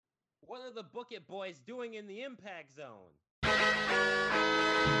What are the Book It boys doing in the Impact Zone?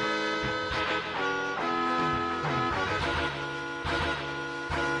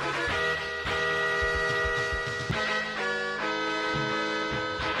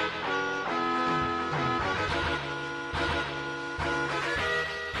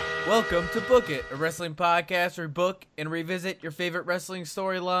 Welcome to Book It, a wrestling podcast where we book and revisit your favorite wrestling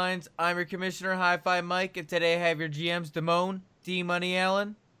storylines. I'm your commissioner, Hi-Fi Mike, and today I have your GMs, Damone, D-Money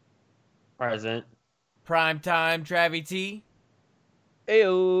Allen, Present. Primetime Travie T,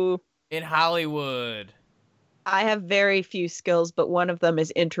 Ew. in Hollywood. I have very few skills, but one of them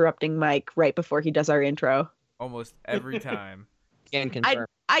is interrupting Mike right before he does our intro. Almost every time. Can confirm.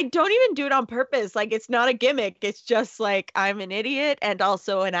 I don't even do it on purpose. Like, it's not a gimmick. It's just like I'm an idiot and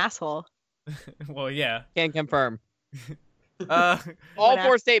also an asshole. Well, yeah. Can confirm. All All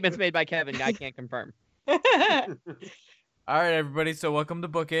four statements made by Kevin. I can't confirm. right, everybody. So welcome to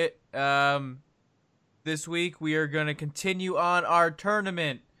Book It. This week we are going to continue on our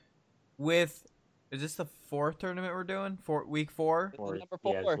tournament with. Is this the fourth tournament we're doing? Week 4? Number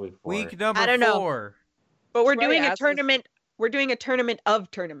Yeah, four. it's week 4. Week number I don't know. 4. But we're That's why doing I a asked tournament. We're doing a tournament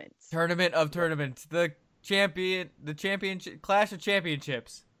of tournaments. Tournament of tournaments. The championship, Clash of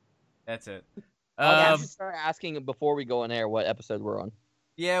Championships. That's it. I should start asking before we go on air what episode we're on.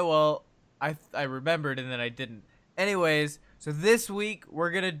 Yeah, well, I remembered and then I didn't. Anyways, so this week we're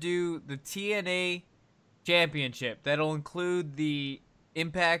gonna do the TNA Championship. That'll include the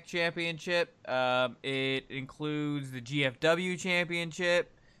Impact Championship. It includes the GFW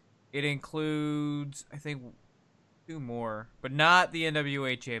Championship. It includes, I think, 2 more, but not the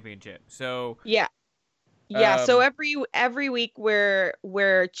NWA Championship. So Yeah. So every week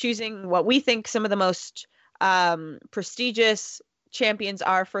we're choosing what we think some of the most prestigious champions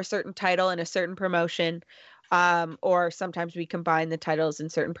are for a certain title in a certain promotion. Or sometimes we combine the titles in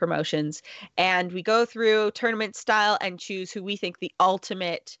certain promotions, and we go through tournament style and choose who we think the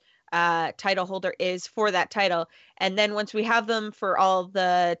ultimate title holder is for that title. And then once we have them for all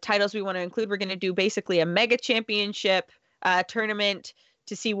the titles we want to include, we're going to do basically a mega championship tournament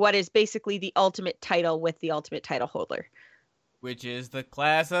to see what is basically the ultimate title with the ultimate title holder. which is the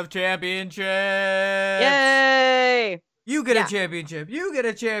Clash of Championships. Yay! You get Yeah. a championship. You get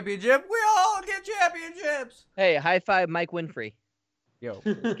a championship. We all get championships. Hey, high five, Mike Winfrey. Yo,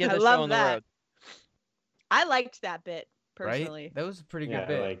 Get I the love show on the that. road. I liked that bit personally. right? That was a pretty good Yeah, I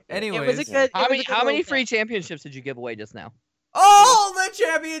bit. liked it. Anyways, It was a good. How it was many a good how many little free bit. championships did you give away just now? all the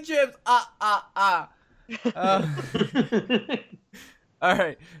championships. All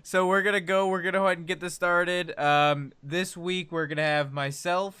right, so we're gonna go ahead and get this started. This week we're gonna have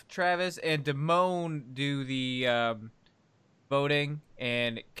myself, Travis, and Damone do the voting,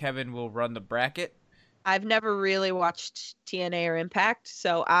 and Kevin will run the bracket. I've never really watched TNA or Impact,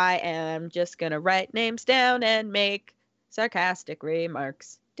 so I am just gonna write names down and make sarcastic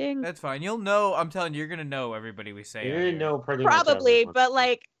remarks. Ding. That's fine. You'll know. I'm telling you, you're gonna know everybody we say. You on didn't here. know pretty much Probably, everyone. but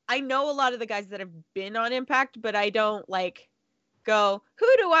like I know a lot of the guys that have been on Impact, but I don't like go, who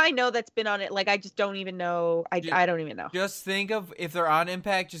do I know that's been on it? Like I just don't even know. I don't even know. Just think of, if they're on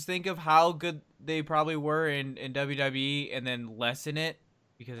Impact, just think of how good they probably were in WWE, and then lessen it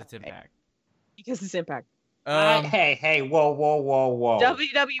because it's Okay. Impact. Because it's Impact. Hey, whoa.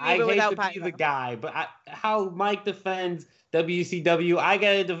 WWE I but hate without to be Pyro. the guy, but how Mike defends WCW, I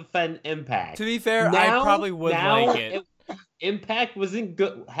gotta defend Impact. To be fair, I Now- probably would now like it. Impact wasn't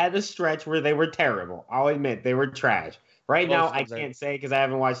good. Had a stretch where they were terrible. I'll admit they were trash. Right now, Most I of them. can't say because I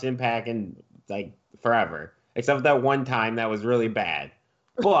haven't watched Impact in like forever, except that one time that was really bad.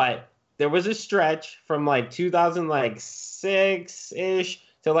 But there was a stretch from like 2006 ish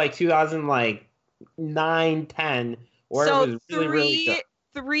to like 2009, 10, where So it was really good.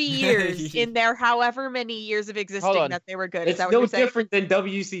 3 years in their however many years of existing on. that they were good. Is It's that what no you're saying? different than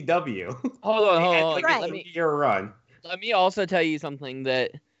WCW. Hold on, They hold had, on. like, Right. a 3-year run. Let me also tell you something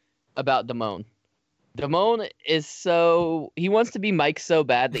that about Damone. Damone is he wants to be Mike so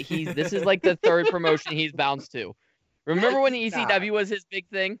bad that this is like the third promotion he's bounced to. Remember when ECW was his big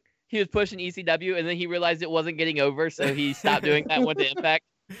thing? He was pushing ECW and then he realized it wasn't getting over, so he stopped doing that, went to Impact.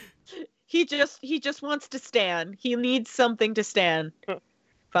 He just wants to stand. He needs something to stand.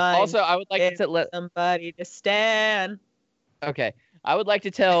 Fine. Also, I would like to let somebody to stand. Okay. I would like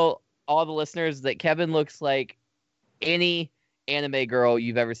to tell all the listeners that Kevin looks like any anime girl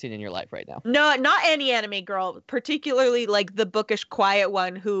you've ever seen in your life right now. No, not any anime girl, particularly like the bookish, quiet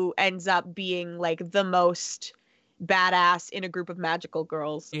one who ends up being like the most badass in a group of magical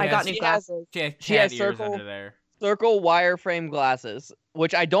girls. I got new glasses. Cat She has ears circle- under there. Circle wireframe glasses,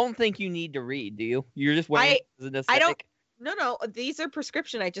 which I don't think you need to read, do you? You're just wearing it as an I don't- aesthetic. No. These are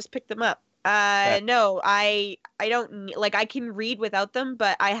prescription. I just picked them up. Okay. No, I don't like. I can read without them,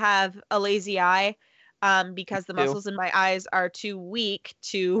 but I have a lazy eye, because the Me too. muscles in my eyes are too weak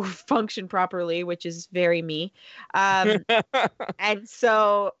to function properly, which is very me. Um, and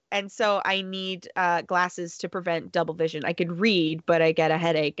so I need glasses to prevent double vision. I can read, but I get a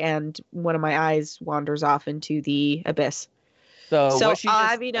headache, and one of my eyes wanders off into the abyss. So So what she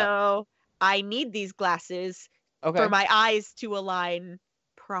just, I need these glasses okay. for my eyes to align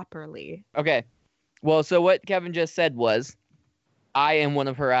properly. Okay. Well, so what Kevin just said was, I am one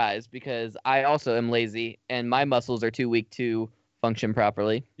of her eyes because I also am lazy and my muscles are too weak to function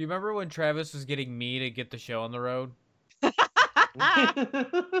properly. You remember when Travis was getting me to get the show on the road?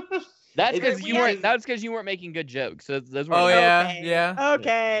 That's It's because we you had- weren't. That's because you weren't making good jokes. So those were Oh yeah, Okay. yeah,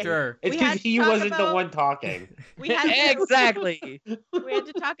 Okay. sure. It's We had because to he talk wasn't the about- one talking. We had to, exactly. we had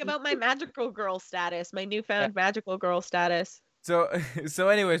to talk about my magical girl status, my newfound magical girl status. So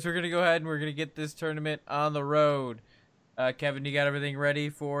anyways, we're gonna go ahead and we're gonna get this tournament on the road. Kevin, you got everything ready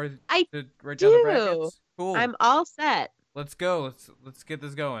for I to write down the do. brackets? Cool. I'm all set. Let's go. Let's get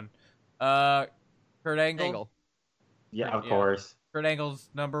this going. Kurt Angle. Angle. Yeah, of Yeah. course. Kurt Angle's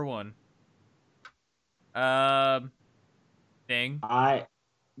number 1. Sting.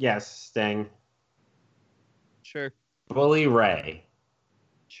 Yes, Sting. Sure. Bully Ray.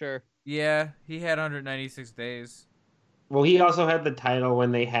 Sure. Yeah, he had 196 days. Well, he also had the title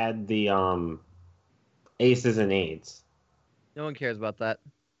when they had the Aces and Eights. No one cares about that.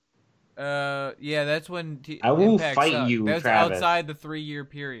 Yeah, that's when I will Impact fight sucked. you, That's Travis. outside the 3-year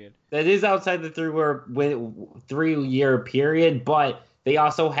period. That is outside the 3-year period, but they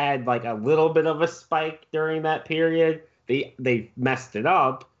also had like a little bit of a spike during that period. They messed it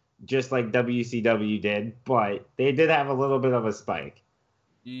up just like WCW did, but they did have a little bit of a spike.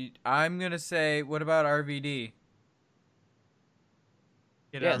 I'm gonna say, what about RVD?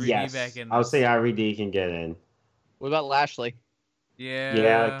 Get Yes. RVD Yes, back in. I'll this. say RVD can get in. What about Lashley?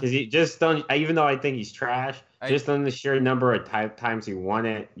 Yeah. Because he just don't. Even though I think he's trash, I- just on the sheer number of times he won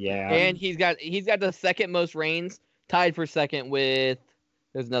it. Yeah. And he's got the second most reigns, tied for second with.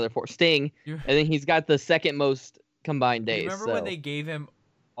 There's another 4. Sting, You, and then he's got the second most combined you days. remember so. when they gave him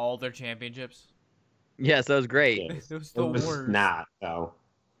all their championships? Yes, that was great. Yes. It was It the was worst. not though.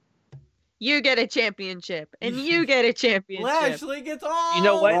 You get a championship, and you get a championship. Lashley gets all. You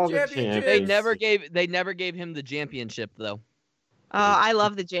know what? All the championships. They champions. never gave him the championship though. I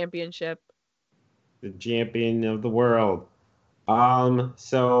love the championship. The champion of the world.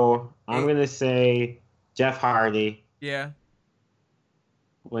 So I'm gonna say Jeff Hardy Yeah.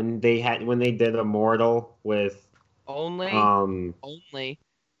 when they did Immortal with Only um only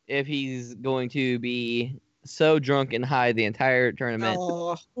if he's going to be so drunk and high the entire tournament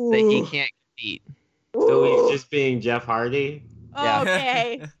Oh, that he can't compete. so he's just being Jeff Hardy. Yeah.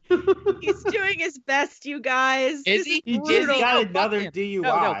 Okay, he's doing his best, you guys. Is This he? He Brutal. just got No, fuck another him. DUI.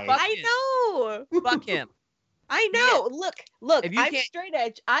 No, fuck I know. Fuck him. I know. Look, If you I'm can't- straight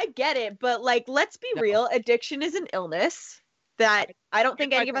edge. I get it, but like, let's be No. real. Addiction is an illness that I don't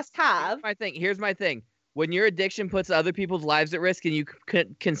think Here's any of my us have. Here's my thing. When your addiction puts other people's lives at risk and you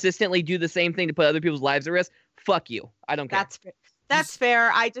consistently do the same thing to put other people's lives at risk, fuck you. I don't care. That's fair.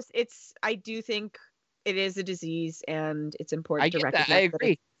 I do think it is a disease, and it's important I to get recognize that. I it's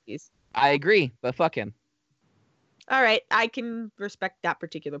agree. a disease. I agree, but fuck him. All right, I can respect that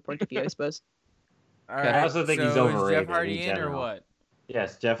particular point of view, I suppose. All I right. also think so he's Is overrated Jeff Hardy in in or general. what?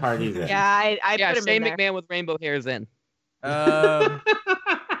 Yes, Jeff Hardy's in. Yeah, I Yeah, put him Shane in there. McMahon with rainbow hairs in.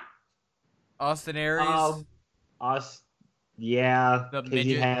 Austin Aries. Us, yeah, The 'cause midget.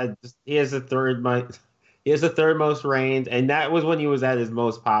 he has the third most reigns, and that was when he was at his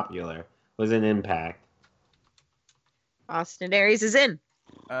most popular. Was in Impact. Austin Aries is in.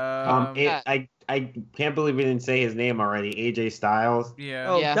 I can't believe we didn't say his name already. AJ Styles. Yeah.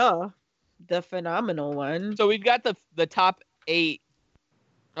 Oh, Yeah. duh. The phenomenal one. So we've got the top 8.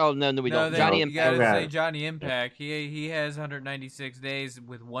 Oh no, we don't. then Johnny you Impact. gotta Okay. say Johnny Impact. He has 196 days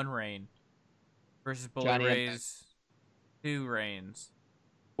with 1 reign versus Bully Johnny Ray's 2 reigns.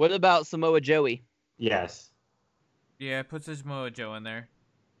 What about Samoa Joey? Yes. Yeah, put Samoa Joe in there.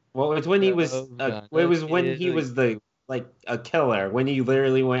 Well, it's when he was. Oh, God. It was when he was a killer. When he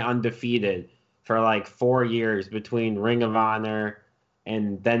literally went undefeated for like 4 years between Ring of Honor,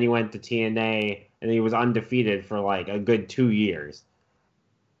 and then he went to TNA, and he was undefeated for like a good 2 years.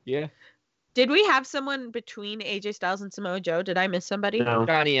 Yeah. Did we have someone between AJ Styles and Samoa Joe? Did I miss somebody? No.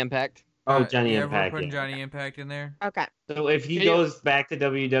 Johnny Impact. Oh, Johnny yeah, Impact. We're putting Yeah. Johnny Impact in there. Okay. So if he Can you- goes back to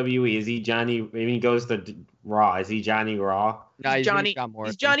WWE, is he Johnny? Maybe he goes to Raw. Is he Johnny Raw? No, he's Johnny. John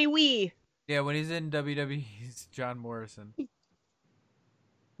Morrison. He's Johnny Wee. Yeah, when he's in WWE, He's John Morrison.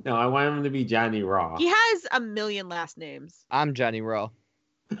 No, I want him to be Johnny Raw. He has a million last names. I'm Johnny Raw,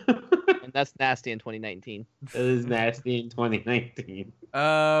 and that's nasty in 2019. That is nasty in 2019.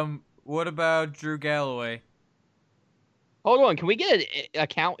 What about Drew Galloway? Hold on, can we get a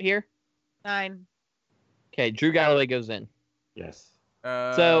count here? 9. Okay, Drew Galloway goes in. Yes.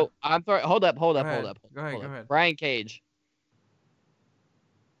 So I'm sorry. Hold up. Go ahead. Go ahead. Brian Cage.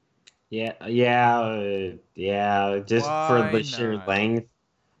 Yeah. Just for the sheer not? length.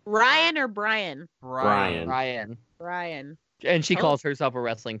 Ryan or Brian? Brian. Brian. And she Oh. calls herself a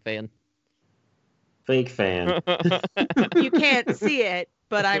wrestling fan. Fake fan. You can't see it,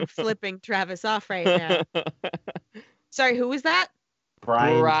 but I'm flipping Travis off right now. Sorry, who was that?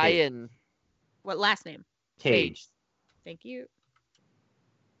 Brian What last name? Cage. Thank you.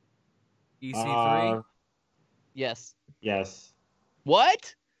 EC3. Yes. Yes.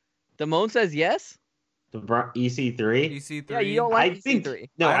 What? Damone says yes? EC3. EC3. Yeah, you don't like I think EC3.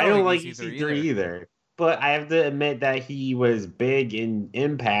 no, I I don't don't like like EC3 EC3 either. But I have to admit that he was big in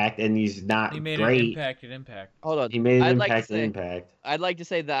Impact, and he's not He made great. an impact at Impact. Hold on. He made an I'd like impact to in say- Impact. I'd like to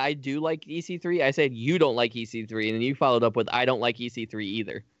say that I do like EC3. I said you don't like EC3, and then you followed up with I don't like EC3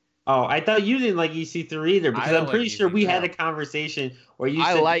 either. Oh, I thought you didn't like EC3 either, because don't I'm pretty like sure we EC3. had a conversation where you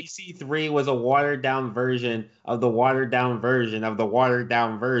I said like- EC3 was a watered down version of the watered down version of the watered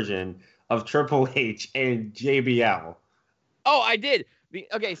down version of Triple H and JBL. Oh, I did.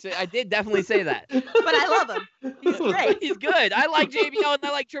 Okay, so I did definitely say that. But I love him. He's great. He's good. I like JBL and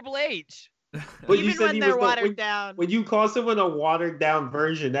I like Triple H. But you Even said when he they're was watered down. when you call someone a watered down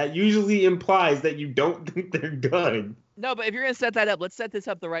version, that usually implies that you don't think they're good. No, but if you're gonna set that up, let's set this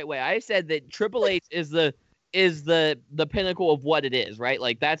up the right way. I said that Triple H is the pinnacle of what it is, right?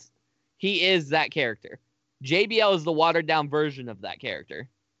 Like he is that character. JBL is the watered down version of that character.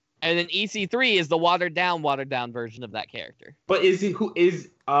 And then EC3 is the watered down version of that character. But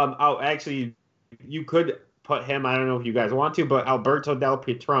actually you could put him, I don't know if you guys want to, but Alberto Del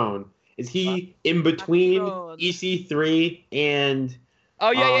Patron, is he in between Patron. EC3 and Oh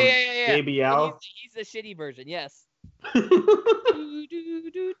yeah. JBL? He's the shitty version, yes.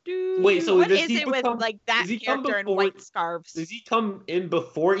 Wait, so what does is he it with become- like that does he come character in before- white scarves? Does he come in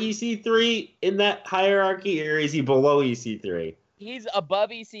before EC3 in that hierarchy, or is he below E EC3? He's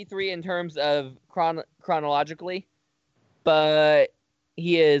above EC3 in terms of chronologically, but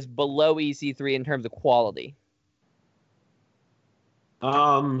he is below EC3 in terms of quality.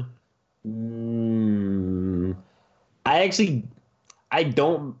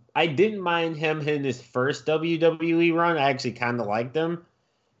 I didn't mind him in his first WWE run. I actually kind of liked him.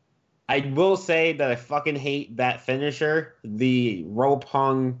 I will say that I fucking hate that finisher, the rope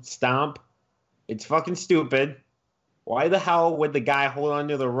hung stomp. It's fucking stupid. Why the hell would the guy hold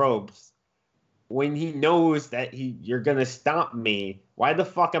onto the ropes when he knows that you're gonna stomp me? Why the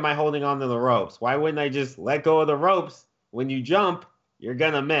fuck am I holding onto the ropes? Why wouldn't I just let go of the ropes? When you jump, you're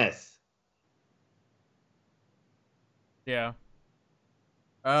gonna miss. Yeah.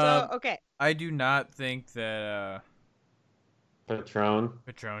 So okay. I do not think that Patron.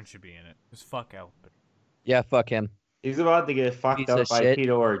 Patron should be in it. Just fuck Albert. Yeah, fuck him. He's about to get fucked Piece up of by shit.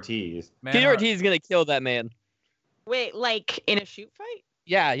 Tito Ortiz. Man, Peter Ortiz is gonna kill that man. Wait, like in a shoot fight?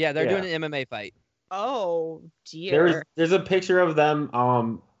 Yeah, they're Yeah. doing an MMA fight. Oh dear. There's a picture of them.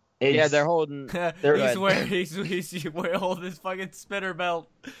 Yeah, they're holding. he's wearing he's holding his fucking spinner belt.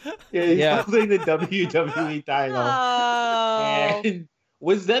 he's Yeah. holding the WWE title. Oh. And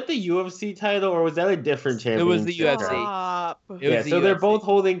was that the UFC title or was that a different championship? It was the UFC. Stop. It was Yeah, the so they're UFC. both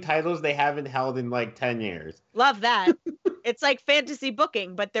holding titles they haven't held in like 10 years. Love that. It's like fantasy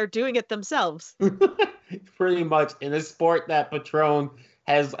booking, but they're doing it themselves. Pretty much in a sport that Patron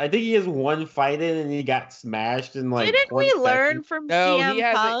has. I think he has one fight in and he got smashed in like. Didn't 20 we learn seconds. from No, CM he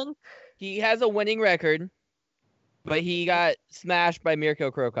has Punk? He has a winning record, but he got smashed by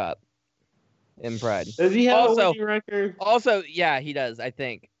Mirko Cro Cop in Pride. Does he have Also- a winning record? Also, yeah, he does, I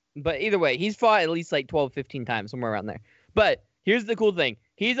think. But either way, he's fought at least like 12, 15 times, somewhere around there. But here's the cool thing.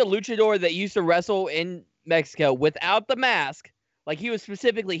 He's a luchador that used to wrestle in Mexico without the mask. Like, he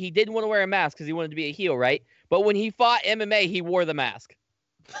didn't want to wear a mask because he wanted to be a heel, right? But when he fought MMA, he wore the mask.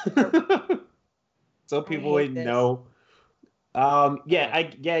 So people hate would this. know.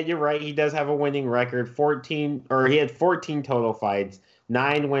 Yeah, you're right. He does have a winning record. He had 14 total fights,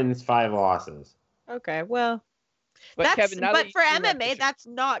 9 wins, 5 losses. Okay, well, But that's Kevin, now that but you for see that MMA, picture- that's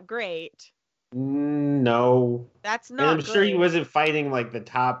not great. No, That's and not. I'm sure he great. wasn't fighting like the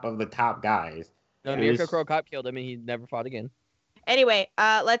top of the top guys. No, It Mirko was- Cro Cop killed him, and he never fought again. Anyway,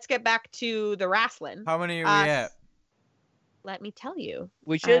 let's get back to the wrestling. How many are we at? Let me tell you.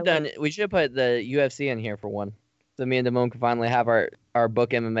 We should have put the UFC in here for one, so me and Damone can finally have our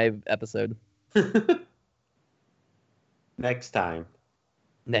book MMA episode Next time.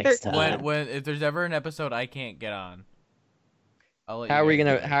 next time. When if there's ever an episode I can't get on, I'll let How you are we guys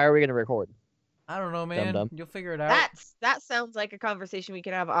gonna know. How are we gonna record? I don't know, man. Dum-dum. You'll figure it out. That sounds like a conversation we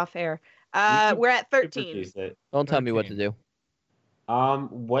can have off air. We could We're at 13. Produce it. Don't tell me what to 13. do.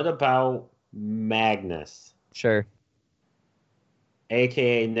 What about Magnus, Sure.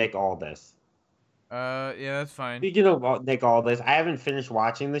 aka Nick Aldis? Yeah, that's fine. Speaking of Nick Aldis, I haven't finished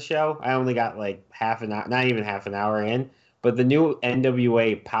watching the show. I only got like half an hour, not even half an hour in. But the new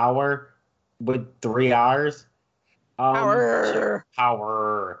NWA Power with 3 hours. Power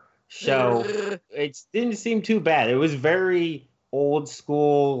show. It didn't seem too bad. It was very old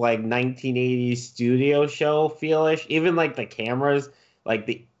school, like 1980s studio show feelish. Even like the cameras, like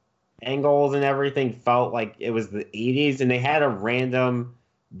the angles and everything felt like it was the 80s. And they had a random,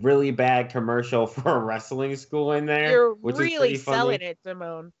 really bad commercial for a wrestling school in there. You're which really is pretty funny. selling it,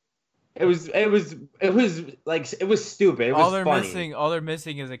 Simone. It was like it was stupid. It was All they're funny.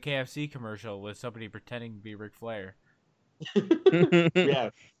 missing is a KFC commercial with somebody pretending to be Ric Flair.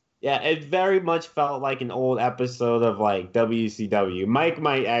 Yeah, it very much felt like an old episode of like WCW. Mike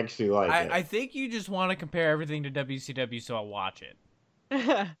might actually like it. I think you just want to compare everything to WCW, so I'll watch it.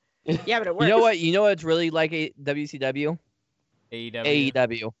 Yeah, but it works. You know what? You know what's really like a WCW? AEW.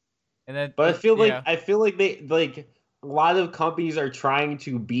 AEW. And that, But I feel like they like a lot of companies are trying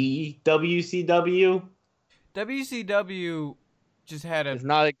to be WCW. WCW just had a It's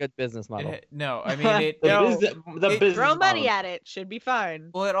not a good business model. no. I mean The business Throw money model. at it. Should be fine.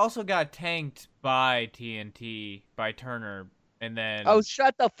 well, it also got tanked by TNT by Turner, and then Oh,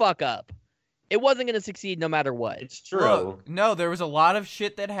 shut the fuck up. It wasn't going to succeed no matter what. It's true. Look, no, there was a lot of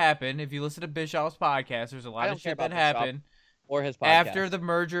shit that happened. If you listen to Bischoff's podcast, there's a I lot don't of care shit that about Bischoff. happened Or his podcast. after the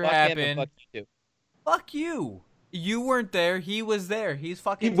merger Fuck him and happened. fuck you too. Fuck you. You weren't there. He was there. He's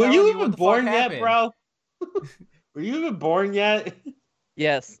fucking. Were telling you what even the fuck born yet, happened. bro? Were you even born yet?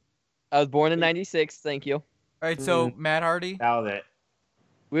 Yes. I was born in 96. Thank you. All right, so Matt Hardy. Doubt it.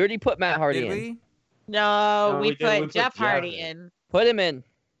 We already put Matt Hardy Did in. we? No, we we did. We put put Jeff Jeff Hardy in. in. Put him in.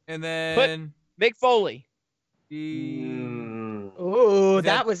 And then Mick Foley. Mm. Ooh, Is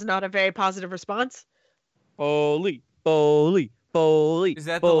that- that was not a very positive response. Foley. is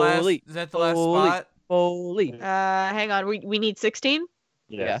that the last? Is that the last Foley. spot? Foley. Hang on. We need 16?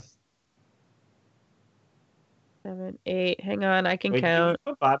 Yes. 7, 8. Hang on, I can Wait, did count.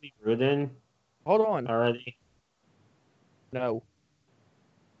 we put Bobby Roode in Hold on. already? No.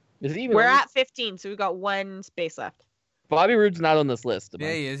 Is he even We're on at 15, so we've got one space left. Bobby Roode's not on this list.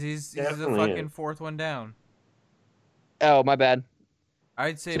 Yeah, he is. He's the Definitely fucking is. fourth one down. Oh, my bad.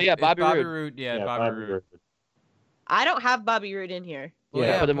 I'd say So, yeah, it's Bobby Roode. Roode. Yeah, Bobby Roode. I don't have Bobby Roode in here. Well,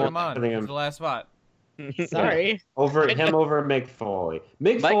 Yeah, yeah, put put him him on. on. Putting him- It's the last spot. Sorry. Over Mick Foley.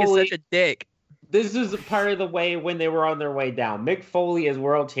 Mick Mike Foley. is such a dick. This is part of the way when they were on their way down. Mick Foley is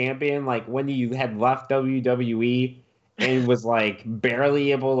world champion, like when you had left WWE and was like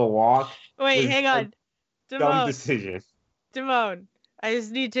barely able to walk. Wait, was hang a on. Dumb decision. Timon, I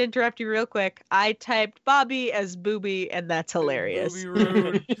just need to interrupt you real quick. I typed Bobby as Booby, and that's hilarious. Bobby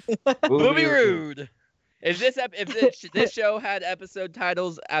Roode. Booby Rude. If this show had episode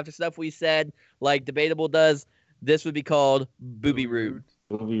titles after stuff we said, like Debatable does, this would be called Booby Rude.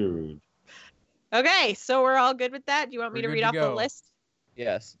 Booby Rude. Okay, so we're all good with that? Do you want me We're to good read to off the go. list?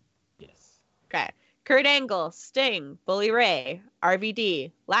 Yes. Yes. Okay. Kurt Angle, Sting, Bully Ray,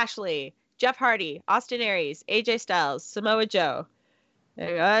 RVD, Lashley, Jeff Hardy, Austin Aries, AJ Styles, Samoa Joe.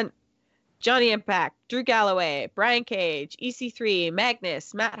 Hang on. Johnny Impact, Drew Galloway, Brian Cage, EC3,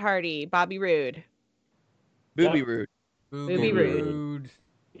 Magnus, Matt Hardy, Bobby Roode. Booby Yep. Rude. Booby Roode. Rude.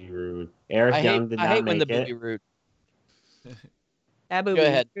 Booby Rude. Eric I Young hate, did I not hate when the make Booby it. Rude. Booby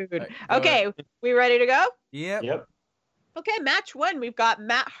ahead. Roode. Go Okay, ahead. we ready to go? Yep. Yep. Okay, match 1. We've got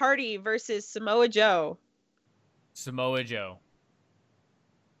Matt Hardy versus Samoa Joe. Samoa Joe.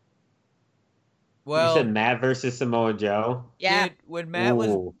 You Well, said Matt versus Samoa Joe. Yeah. when Matt was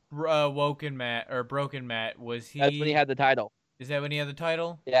Ooh. Broken Matt, was he? That's when he had the title. Is that when he had the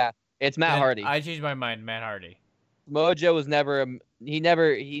title? Yeah. It's Matt Then Hardy. I changed my mind. Matt Hardy. Mojo was never he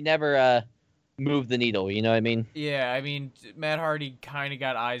never moved the needle, you know what I mean? Yeah, I mean Matt Hardy kind of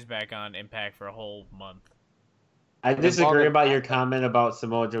got eyes back on Impact for a whole month. I disagree about your comment about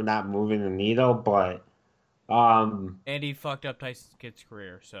Samoa Joe not moving the needle, but And he fucked up Tyson Kidd's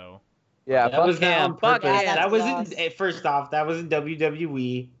career, so Yeah, that was not on Fuck purpose. him. Yeah, That that's wasn't first off. That wasn't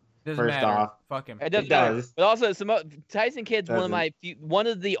WWE. doesn't First matter. off, Fuck him. It doesn't It matter. does. But also, Tyson Kidd's one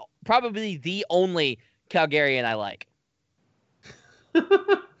of the probably the only Calgarian I like.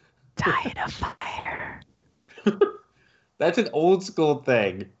 Die in a fire. That's an old school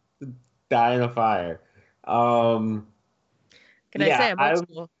thing. Die in a fire. Can I say I'm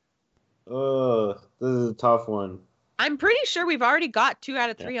old school? This is a tough one. I'm pretty sure we've already got 2 out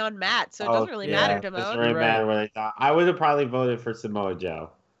of 3 on Matt, so it doesn't really matter, It doesn't Damone. really matter what I thought. I would have probably voted for Samoa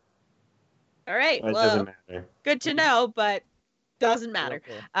Joe. All right, But it well, doesn't matter. good to know, but doesn't matter.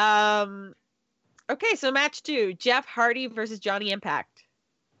 Okay. Okay, so match 2, Jeff Hardy versus Johnny Impact.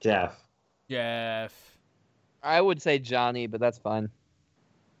 Jeff. I would say Johnny, but that's fine.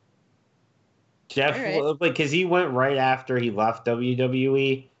 Jeff, All right. because he went right after he left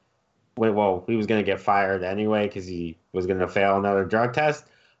WWE. Well, he was going to get fired anyway because he was going to fail another drug test.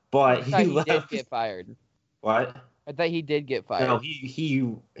 But I thought he he left. did get fired. What? I thought he did get fired.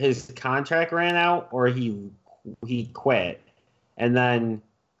 No, his contract ran out, or he quit, and then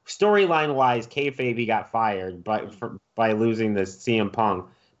storyline wise, kayfabe, he got fired by losing the CM Punk,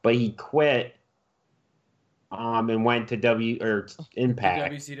 but he quit, and went to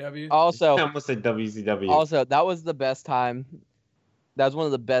Impact. WCW. I Also, almost said WCW. also, that was the best time. That was one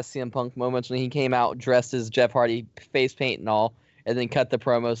of the best CM Punk moments when he came out dressed as Jeff Hardy, face paint and all, and then cut the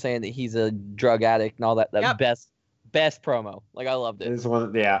promo saying that he's a drug addict and all that. That Yep. best promo. Like, I loved it. This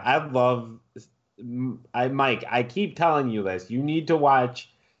one, yeah, I love. Mike, I keep telling you this. You need to watch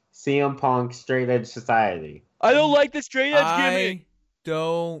CM Punk Straight Edge Society. I don't like the straight edge I gimmick.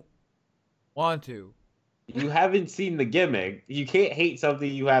 don't want to. You haven't seen the gimmick. You can't hate something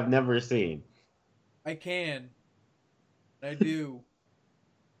you have never seen. I can. I do.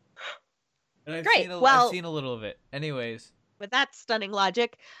 And I've Great, seen well- I've seen a little of it. Anyways. With that stunning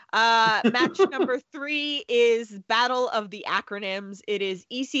logic, match number 3 is Battle of the Acronyms. It is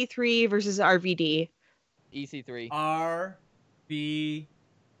EC3 versus RVD. EC3.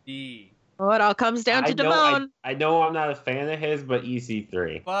 RVD. Oh, it all comes down to Damone. I know I'm not a fan of his, but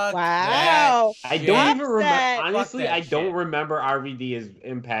EC3. Fuck Wow. that I shit. don't even remember. Upset. Honestly, Fuck that I don't shit. remember RVD as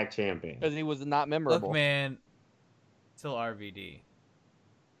Impact champion. Because he was not memorable. Look, man. Still RVD.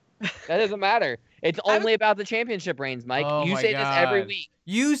 That doesn't matter. It's only about the championship reigns, Mike. Oh you my say this every God. week.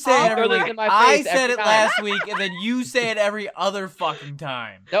 You say it every Throw this week. in my I face said every it time. last week, and then you say it every other fucking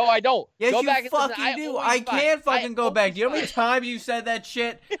time. No, I don't. Yes, go you back and listen. fucking do. always I fight. can't fucking go back. Do you know how many always times you said that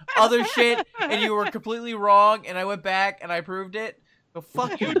shit, other shit, and you were completely wrong, and I went back and I proved it? So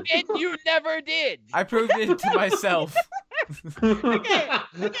fuck fight. You you. did. You never did. I proved it to myself. Okay.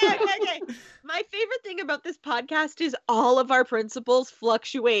 My favorite thing about this podcast is all of our principles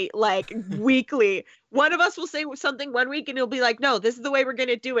fluctuate like weekly. One of us will say something one week and it'll be like, no, this is the way we're going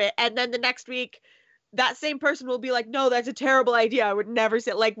to do it. And then the next week, that same person will be like, no, that's a terrible idea. I would never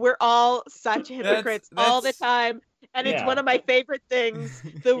say, like, we're all such hypocrites all the time. And it's Yeah. one of my favorite things.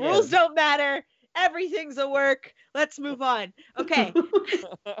 The Yeah. rules don't matter. Everything's a work. Let's move on. Okay.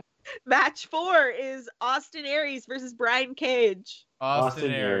 Match 4 is Austin Aries versus Brian Cage.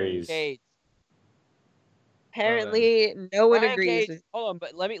 Austin Aries. Cage. Apparently, no one Brian agrees. Cage- Hold on,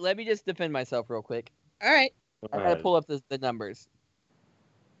 but let me just defend myself real quick. All right. I gotta pull up the numbers.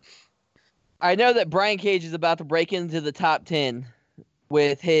 I know that Brian Cage is about to break into the top 10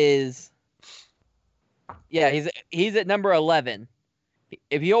 with his. Yeah, he's at number 11.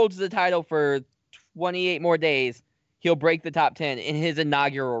 If he holds the title for 28 more days, he'll break the top 10 in his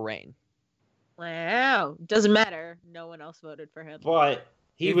inaugural reign. Wow. Doesn't matter. No one else voted for him. But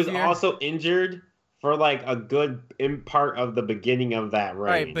he If was you're- also injured for like a good part of the beginning of that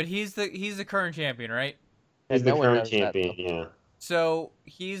reign. Right, but he's the current champion, right? he's And the no one current knows that, champion. though. Yeah. So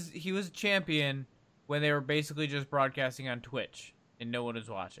he was a champion when they were basically just broadcasting on Twitch and no one was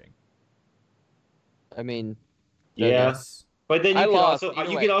watching. I mean, Yeah. Yes. But then I you could lost. also Either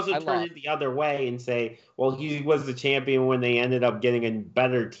you way, could also I turn lost. it the other way and say, well, he was the champion when they ended up getting a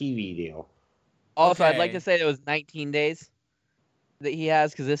better TV deal. also, I'd like Okay. to say it was 19 days that he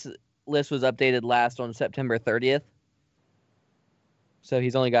has because this list was updated last on September 30th. So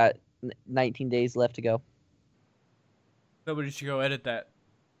he's only got 19 days left to go. Nobody should go edit that.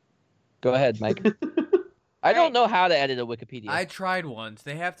 Go ahead, Mike. I don't know how to edit a Wikipedia. I tried once.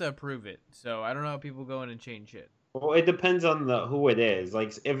 They have to approve it. So I don't know how people go in and change shit. Well, it depends on who it is.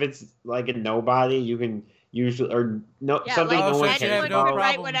 Like if it's like a nobody, you can usually Yeah, something like no one so cares anyone no can about. write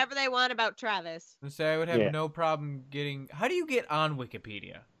problem. whatever they want about Travis. And so I would have Yeah. no problem getting. How do you get on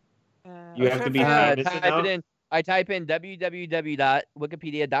Wikipedia? You have to be Uh, famous type enough. it in. I type in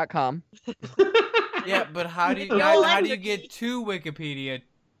www.wikipedia.com. Yeah, but how do you No, guys, how I'm do you the get key. to Wikipedia?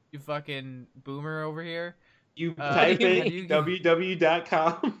 You fucking boomer over here. You how type do in you-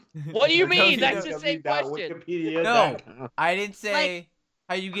 www.com. What do you mean? That's the same question. www.wikipedia.com. No, I didn't say.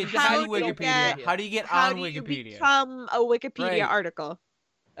 How you get How to do you Wikipedia? get- How do you get How on do you Wikipedia? become a Wikipedia Right. article?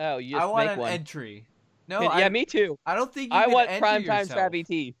 Oh, you I just want make an one. entry. No, Yeah, me too. I don't think you I can want enter primetime yourself. Travi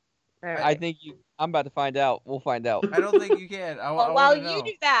T. All I right. think I'm about to find out. We'll find out. I don't think you can. I Well, want to know.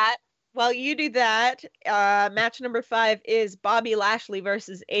 while you do that, match number 5 is Bobby Lashley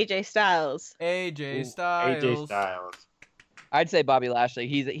versus AJ Styles. AJ Ooh, Styles. AJ Styles. I'd say Bobby Lashley.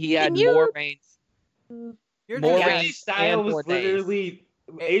 He Can had you- more reigns. You're More just- reigns. AJ Styles and 4 days. literally.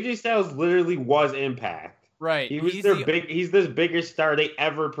 AJ Styles literally was Impact. right. He was He's their the- big. He's the biggest star they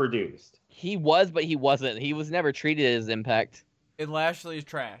ever produced. He was, but he wasn't. He was never treated as Impact. And Lashley's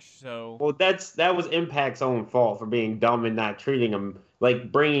trash. So Well, that was Impact's own fault for being dumb and not treating him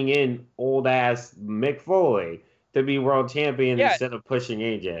like bringing in old ass Mick Foley to be world champion Yeah. instead of pushing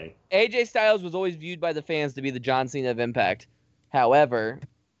AJ. AJ Styles was always viewed by the fans to be the John Cena of Impact. However,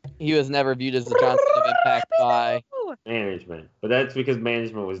 he was never viewed as the John Cena of Impact by. Management, but that's because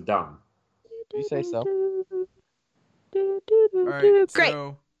management was dumb. You say so. all right. Great.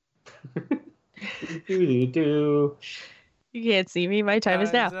 So Do-do-do. You can't see me. My time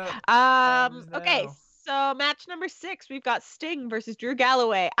is now. time's up. Time is Okay, now. so match number 6, we've got Sting versus Drew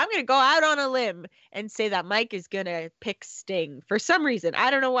Galloway. I'm gonna go out on a limb and say that Mike is gonna pick Sting for some reason.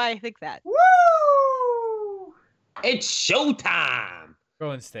 I don't know why I think that. Woo! It's showtime.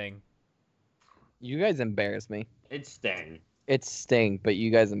 Going Sting. You guys embarrass me. It's Sting. It's Sting, but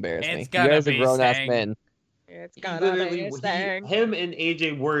you guys embarrass me. It's You gotta guys are be grown ass Sting. men. It's He gotta literally, be Sting. him and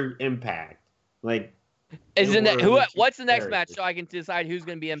AJ were Impact. Like, Isn't They it, were who? legit What's the next match characters. so I can decide who's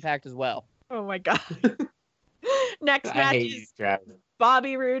going to be Impact as well? Oh my god. Next I match hate you, is Travis.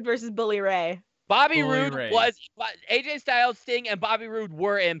 Bobby Roode versus Bully Ray. Bobby Bully Roode Ray. was AJ Styles, Sting, and Bobby Roode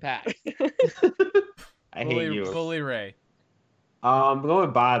were Impact. I hate you. Bully Ray. I'm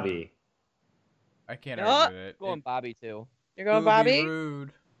going Bobby. I can't Oh, argue with it. Going Bobby too. You're going Booby Bobby?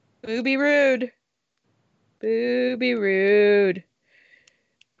 Rude. Booby Rude. Booby Rude.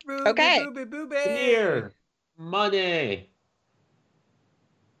 Booby, Okay. Booby, booby. Here, money.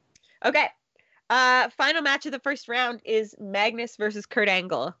 Okay. Final match of the first round is Magnus versus Kurt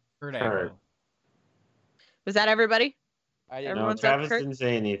Angle. Kurt Kurt. Angle. Was that everybody? I No, didn't. Everyone's up Travis Kurt? didn't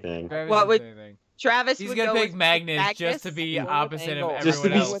say anything. Travis What didn't would- say anything. Travis He's would gonna go pick with Magnus just to Magnus? be Going with opposite of Angle. Just to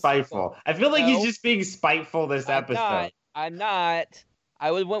everyone be else. spiteful. I feel like No. he's just being spiteful this episode. I'm not.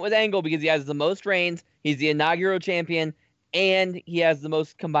 I would went with Angle because he has the most reigns. He's the inaugural champion, and he has the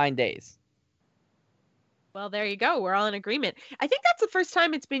most combined days. Well, there you go. We're all in agreement. I think that's the first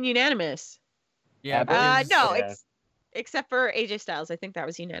time it's been unanimous. Yeah. Uh, because- No, Yeah. except for AJ Styles. I think that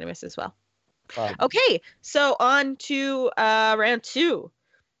was unanimous as well. Um, Okay, so on to round 2.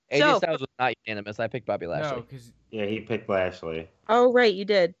 AJ So- Styles was not unanimous. I picked Bobby Lashley. No, because Yeah, he picked Lashley. Oh, right, you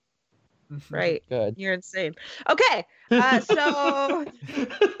did. Right. Good. You're insane. Okay, so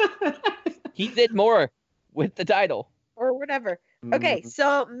He did more with the title. or whatever. Okay,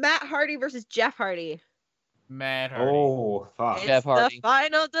 so Matt Hardy versus Jeff Hardy. Matt Hardy. Oh, fuck. It's Jeff Hardy. the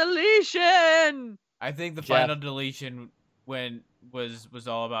final deletion. I think the Jeff. final deletion was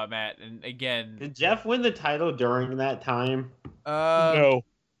all about Matt, and again, Did Jeff win the title during that time? no,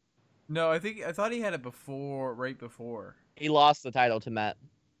 I thought he had it before, right before. He lost the title to Matt.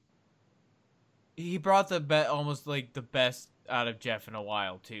 He brought almost like the best out of Jeff in a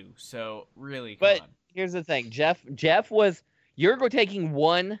while too. So really, come But on. here's the thing, Jeff was taking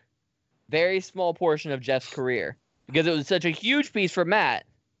one very small portion of Jeff's career because it was such a huge piece for Matt.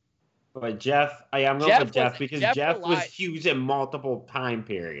 But Jeff, I'm going Jeff with Jeff was- because Jeff Jeff was relied- huge in multiple time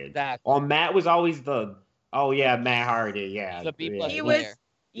periods. Exactly. While Matt was always the, oh yeah, Matt Hardy, yeah. The B+ yeah. He player. was.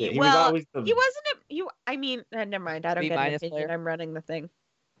 Yeah, he was well, always the. he wasn't a. You. I mean, never mind. I don't B- get an minus opinion. player? I'm running the thing.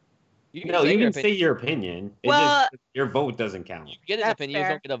 You No, say you your can say opinion. your opinion. It Well- just, your vote doesn't count. You get an That's opinion, you fair.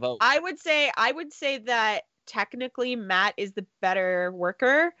 don't get a vote. I would say that technically Matt is the better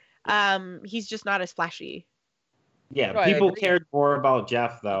worker. He's just not as flashy. Yeah, No, I people agree. cared more about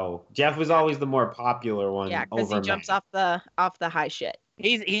Jeff though. Jeff was always the more popular one. Yeah, because he over jumps Matt. off the high shit.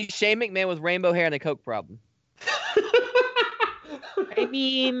 He's Shane McMahon with rainbow hair and a coke problem. I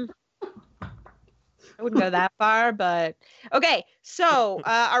mean, I wouldn't go that far, but okay. So,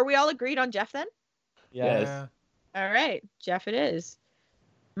 are we all agreed on Jeff then? Yes. Yeah. All right, Jeff, it is.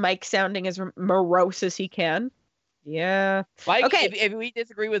 Mike sounding as morose as he can. Yeah. Mike, Okay. if we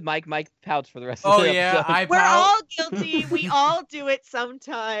disagree with Mike pouts for the rest of Oh the yeah, episode. I We're pout. all guilty. We all do it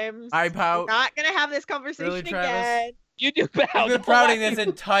sometimes. I We're pout. not gonna have this conversation Really, Travis? again. You do pout. I've been Don't pouting lie. this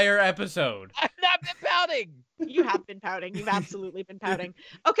entire episode. I've not been pouting. You have been pouting. You've absolutely been pouting.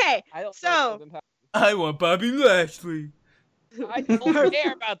 Okay. I don't So- know if I've been pouting. I want Bobby Lashley. I don't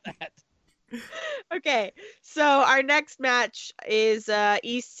care about that. Okay, so our next match is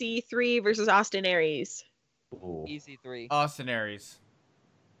EC3 versus Austin Aries. Ooh. EC3. Austin Aries.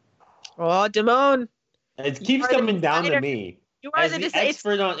 Oh, Damone. It You keeps are the coming down to decider. me. You are As the the decider.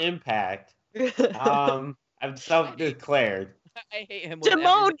 expert on Impact, I've self-declared. I hate him with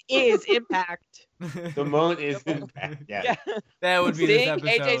Damone is Impact. Damone is Impact. Yeah. Yeah. That would be this Sting,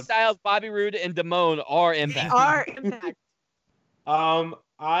 episode. AJ Styles, Bobby Roode, and Damone are They Impact. are Impact.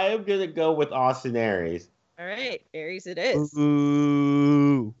 I am gonna go with Austin Aries. All right, Aries it is.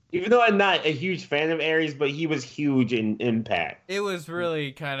 Ooh. Even though I'm not a huge fan of Aries, but he was huge in Impact. It was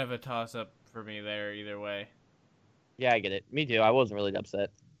really kind of a toss-up for me there either way. Yeah, I get it. Me too. I wasn't really upset.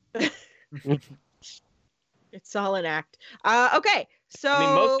 It's all an act. Okay, so I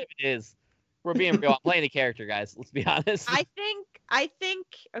mean, most of it is. We're being real. I'm playing a character, guys. Let's be honest. I think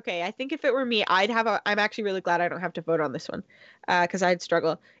okay, I think if it were me, I'm actually really glad I don't have to vote on this one. Because I'd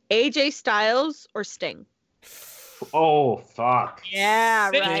struggle. AJ Styles or Sting? Oh fuck! Yeah,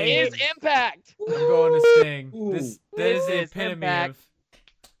 This right. is Impact. I'm going to Sting. Ooh. This is This the is epitome Impact. of.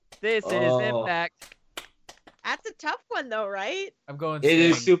 This is Oh. Impact. That's a tough one though, right? I'm going It Sting.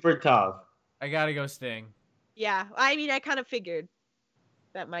 is super tough. I gotta go Sting. Yeah, I mean, I kind of figured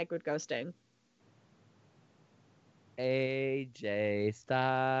that Mike would go Sting. AJ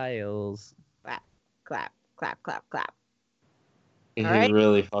Styles. Clap, clap, clap, clap. It All is right.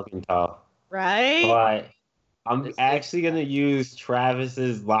 really fucking tough. Right? But I'm This is- actually gonna use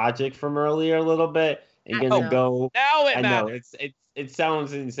Travis's logic from earlier a little bit and I gonna know. go. Now it I know matters. it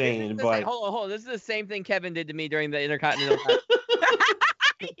sounds This is insane, the but same- hold on. This is the same thing Kevin did to me during the Intercontinental. title.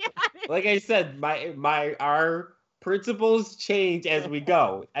 Yeah. like I said, our principles change as we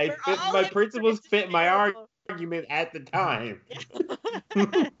go. We're all My hypocrites principles fit my available. argument at the time.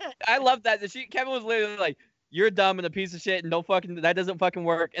 I love that. Kevin was literally like, "You're dumb and a piece of shit, and that doesn't fucking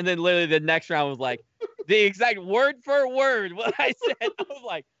work." And then literally the next round was like, the exact word for word what I said. I was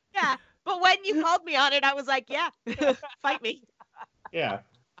like, Yeah, but when you called me on it, I was like, yeah, fight me. Yeah.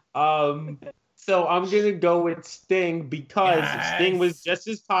 So I'm gonna go with Sting because Sting was Yes. just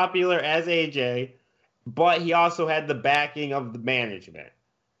as popular as AJ, but he also had the backing of the management.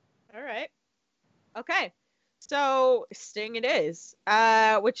 All right. Okay. So Sting it is.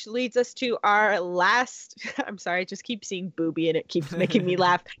 Which leads us to our last I'm sorry, I just keep seeing booby and it keeps making me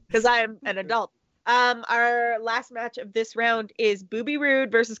laugh because I am an adult. Our last match of this round is Booby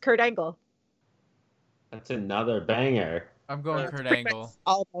Rude versus Kurt Angle. That's another banger. I'm going It's Kurt pretty much Angle.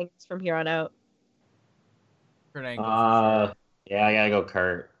 all bangers from here on out. Kurt Angle. For sure. Yeah, I gotta go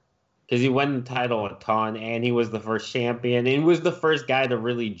Kurt. Because he won the title a ton, and he was the first champion, and he was the first guy to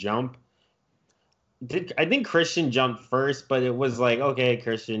really jump. I think Christian jumped first, but it was like, okay,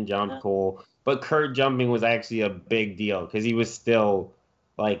 Christian jumped, cool. But Kurt jumping was actually a big deal because he was still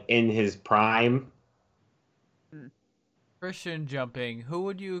like in his prime. Christian jumping. Who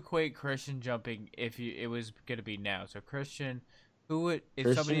would you equate Christian jumping if it was gonna be now? So Christian, who would if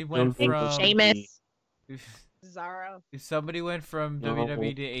Christian somebody went jumping from was Sheamus, if, Cesaro. if somebody went from No.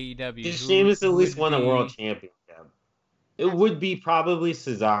 WWE to AEW, who Sheamus at least would won a world be- championship. It would be probably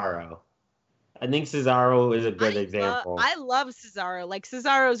Cesaro. I think Cesaro is a good example. I love Cesaro. Like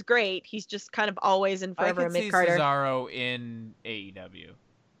Cesaro's great. He's just kind of always and I forever a could see mid Carter. Cesaro in AEW.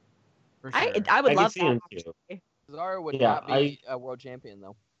 For sure. I would I love could see him that. too. actually. Cesaro would Yeah, not be a world champion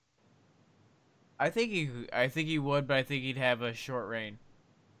though. I think he would, but I think he'd have a short reign.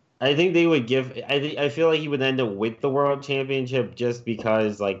 I think they would give. I feel like he would end up with the world championship just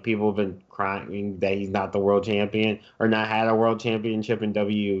because like people have been crying that he's not the world champion or not had a world championship in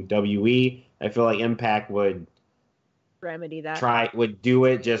WWE. I feel like Impact would Remedy that. would do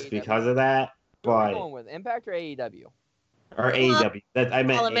it just AEW. because of that, Who are we but going with Impact or AEW? or AEW. That I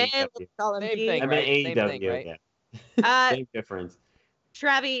meant Call him in, AEW. let's call him Same D. thing. I meant Right, same AEW. thing, right? Yeah. Uh, Same difference.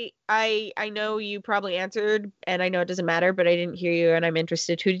 Travi, I know you probably answered, and I know it doesn't matter, but I didn't hear you, and I'm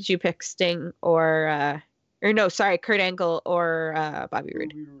interested. Who did you pick, Sting or no, sorry, Kurt Angle or Bobby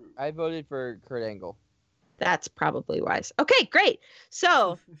Roode? I voted for Kurt Angle. That's probably wise. Okay, great.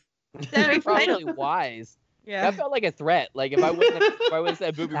 So, semifinal. Probably wise. Yeah, That felt like a threat. Like if I wouldn't have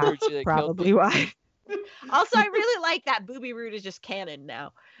said Booby Roode, that's should have killed probably wise. Also, I really like that Booby Roode is just canon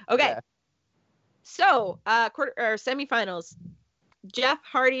now. Okay, Yeah. so semifinals: Jeff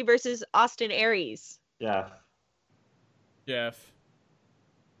Hardy versus Austin Aries. Yeah. Jeff.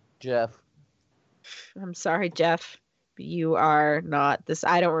 Jeff. I'm sorry, Jeff. But you are not this.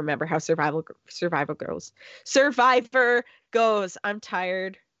 I don't remember how Survivor goes. I'm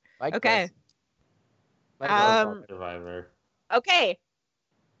tired. Mike Okay. does. Mike does. Survivor. Okay.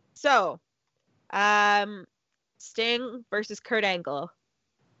 So, Sting versus Kurt Angle.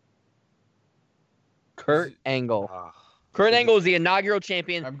 Kurt Angle. Ah. Kurt Angle is the inaugural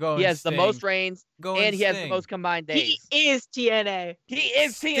champion. I'm going He has the Sting. most reigns, Going and he has the Sting. most combined He days. is TNA. He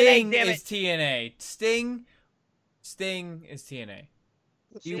is TNA, Sting damn is it. TNA. Sting is TNA.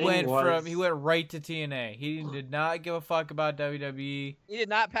 He Sting went was- right to TNA. He did not give a fuck about WWE. He did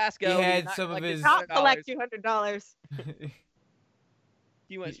not pass go. He did had not some of collect his- Not $200. collect $200.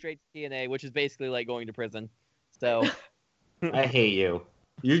 He went straight to TNA, which is basically like going to prison. So I hate you.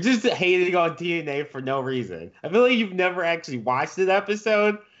 You're just hating on TNA for no reason. I feel like you've never actually watched an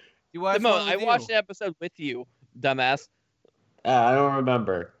episode. You watched Simone, one I with watched you. an episode with you, dumbass. I don't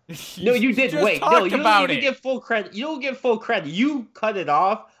remember. No, you did. just Wait, no, talked you don't about even it. get full credit. You don't get full credit. You cut it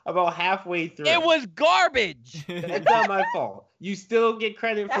off about halfway through. It was garbage. That's not my fault. You still get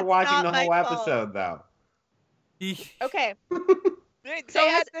credit for That's watching not the my whole fault. episode, though. Okay. They So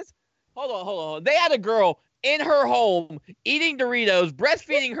had this. Hold on. They had a girl in her home eating Doritos,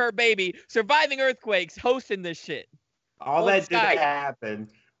 breastfeeding her baby, surviving earthquakes, hosting this shit. All On that did Skype. happen.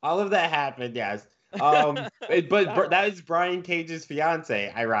 All of that happened, yes. But that is Brian Cage's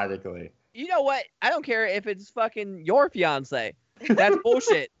fiance, ironically. You know what? I don't care if it's fucking your fiance. That's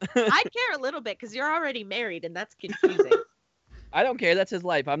bullshit. I care a little bit because you're already married, and that's confusing. I don't care. That's his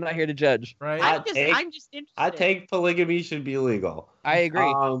life. I'm not here to judge. right? I take- I'm just interested. I think polygamy should be legal. I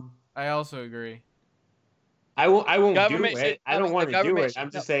agree. I also agree. I won't do Government it. should- I don't the want to do government it. I'm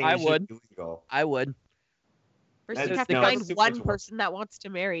should- just saying I it should would. be legal. I would. First, That's- you have to no, find that's too one much work. person that wants to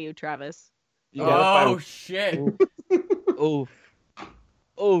marry you, Travis. You gotta Oh find- shit! Oof.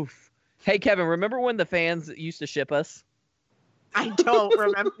 Oof. Hey, Kevin, remember when the fans used to ship us? I don't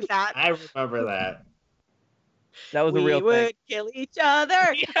remember that. I remember that. That was We a real would thing. kill each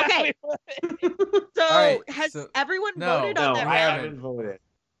other. Yeah, Okay, we would. so Alright, has so- everyone No. voted No, on I that? haven't. haven't voted.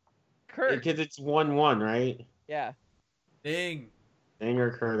 Kurt. Because it's 1-1, right? Yeah. Ding. Sting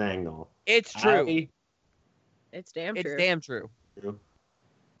or Kurt Angle. It's true. It's damn It's true. damn true.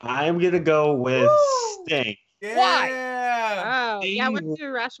 I'm going to go with Woo! Sting. Yeah. Oh, yeah. What's Sting-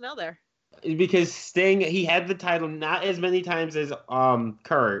 your rationale there? Because Sting, he had the title not as many times as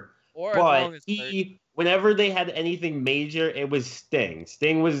Kurt, Or as long but as Kurt. whenever they had anything major, it was Sting.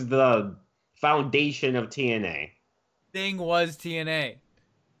 Sting was the foundation of TNA. Sting was TNA.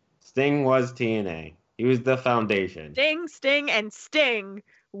 Sting was TNA. He was the foundation. Sting, and Sting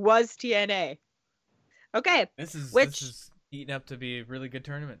was TNA. Okay. This Which- is heating up to be a really good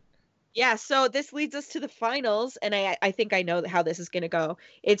tournament. Yeah, so this leads us to the finals, and I think I know how this is going to go.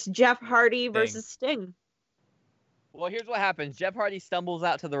 It's Jeff Hardy versus Sting. Well, here's what happens. Jeff Hardy stumbles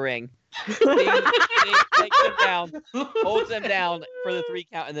out to the ring. Sting takes him down, holds him down for the 3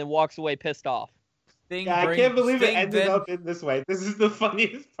 count, and then walks away pissed off. Sting Yeah, I brings- can't believe it Sting ended then- up in this way. This is the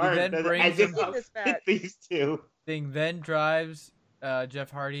funniest part. then That it brings ended him- up This with back. these two. Sting then drives Jeff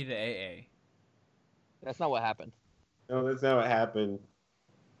Hardy to AA. That's not what happened. No, that's not what happened.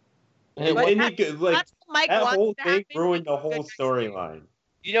 Hey, And, what- and he could, like, That's what Mike that wants whole to thing happen. ruined the Good whole guys storyline.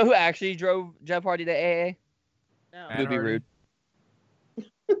 You know who actually drove Jeff Hardy to AA? No. Matt Booby Hardy. Rude.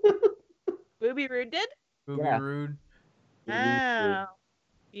 Booby Rude did? Booby Yeah. Rude. Oh.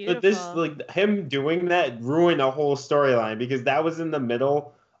 But this, Beautiful. like, him doing that ruined a whole storyline because that was in the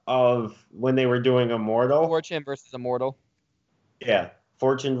middle of when they were doing Immortal. Fortune versus Immortal. Yeah,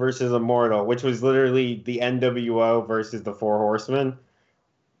 Fortune versus Immortal, which was literally the NWO versus the Four Horsemen.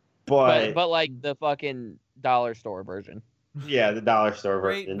 But like the fucking dollar store version. Yeah, the dollar store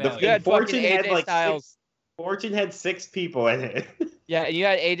Great version. value. You had Fortune fucking had AJ like Styles. Fortune had 6 people in it. Yeah, and you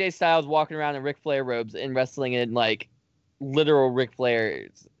had AJ Styles walking around in Ric Flair robes and wrestling in like literal Ric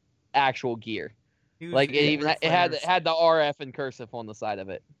Flair's actual gear. He was Like it in even Ric it had Flair's- the RF and cursive on the side of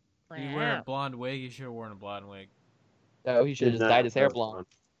it. He wear a blonde wig. He should have worn a blonde wig. So he should have just dyed his hair blonde.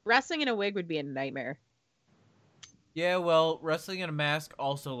 Wrestling in a wig would be a nightmare. Yeah, well, wrestling in a mask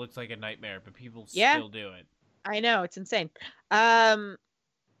also looks like a nightmare, but people Yeah. still do it. I know, it's insane.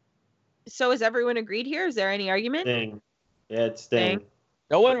 So is everyone agreed here? Is there any argument? Sting. Yeah, it's Sting.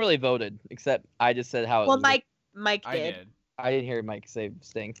 No one really voted except I just said how it Well, was. Mike I did. did. I didn't hear Mike say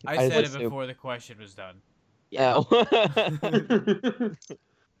Sting. I just said it assumed. before the question was done. Yeah.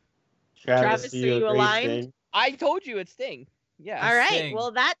 Travis, do are you agree, aligned? Sting? I told you it's Sting. Yeah. All right. Sting.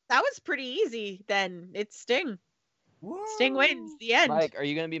 Well, that was pretty easy then. It's Sting. Sting wins. The end. Mike, are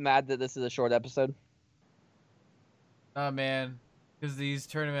you gonna be mad that this is a short episode? Oh man, because these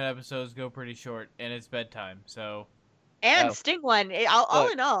tournament episodes go pretty short, and it's bedtime. So And Oh. Sting won. All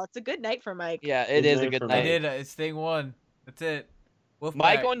Look. in all, it's a good night for Mike. Yeah, it Good is a night good for I night. did. It's thing one. That's it. Wolfpack.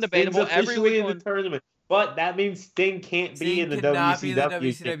 Mike on Sting's debatable every officially week in on the tournament, but that means Sting can't be Sting in the cannot be in the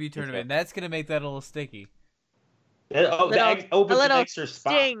WCW WCW tournament. That's gonna make that a little sticky. That Little- opens a an little extra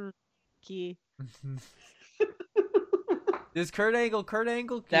spot. Sting. Key. Does Kurt Angle?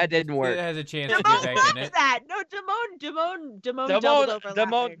 That didn't work. Has a chance to get Damone back in loves it. that. No, Damone doubled over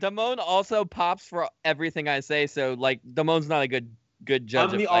laughing. Damone also pops for everything I say, so like Damone's not a good judge.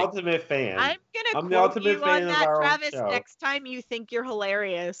 I'm the ultimate fan. I'm I'm gonna the quote ultimate you on fan of that, our own Travis. show. Next time you think you're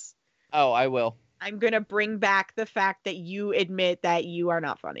hilarious, Oh, I will. I'm gonna bring back the fact that you admit that you are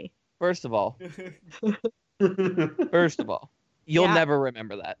not funny. First of all, you'll Yeah. never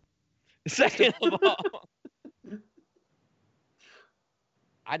remember that. Second of all,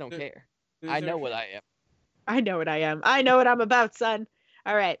 I don't care. I know what I am. I know what I am. I know what I'm about, son.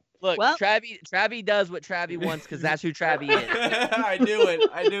 All right. Look, Well- Travie does what Travie wants because that's who Travie is. I knew it.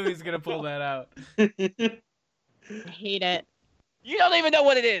 I knew he was gonna pull that out. I hate it. You don't even know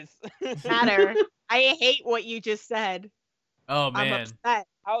what it is. Matter. I hate what you just said. Oh I'm man. upset.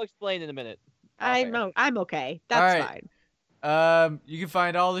 I'll explain in a minute. I'm okay. That's right. fine. You can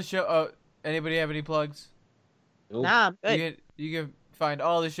find all the show. Oh, anybody have any plugs? Nope. Nah, I'm good. You can find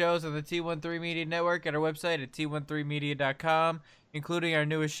all the shows on the T13 Media Network at our website at t13media.com, including our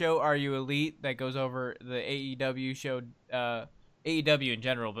newest show, Are You Elite? That goes over the AEW show, AEW in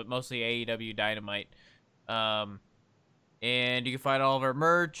general, but mostly AEW Dynamite. And you can find all of our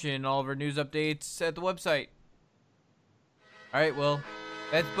merch and all of our news updates at the website. All right, well,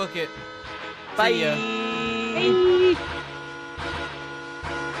 let's book it. Bye. See ya. Bye.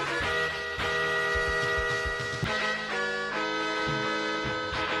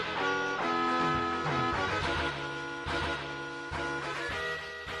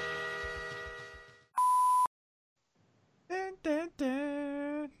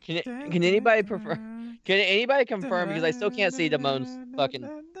 Can anybody prefer? Can anybody confirm? Because I still can't see Damone's fucking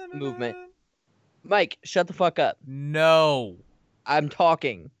movement. Mike, shut the fuck up. No. I'm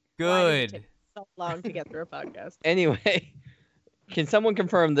talking. Why did it Good. take so long to get through a podcast? Anyway, can someone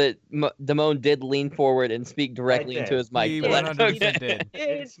confirm that Damone did lean forward and speak directly did. into his mic? He did. 100% did.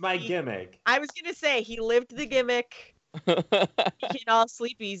 It's my gimmick. I was gonna say he lived the gimmick. He can all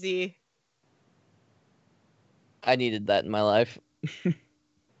sleep easy. I needed that in my life. Did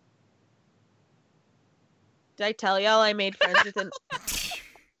I tell y'all I made friends with an?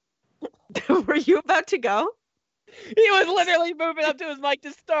 Were you about to go? He was literally moving up to his mic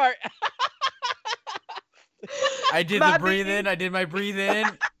to start. I did My the breathe baby. in. I did my breathe in.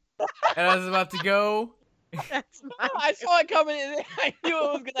 And I was about to go. That's my. I saw it coming in. I knew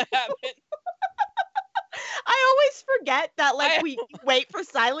it was gonna happen. I always forget that like I- we wait for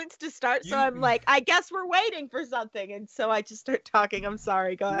silence to start, so You- I'm like, I guess we're waiting for something, and so I just start talking. I'm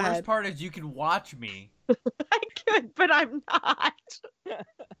sorry. Go The worst ahead. part is you can watch me. I could, but I'm not.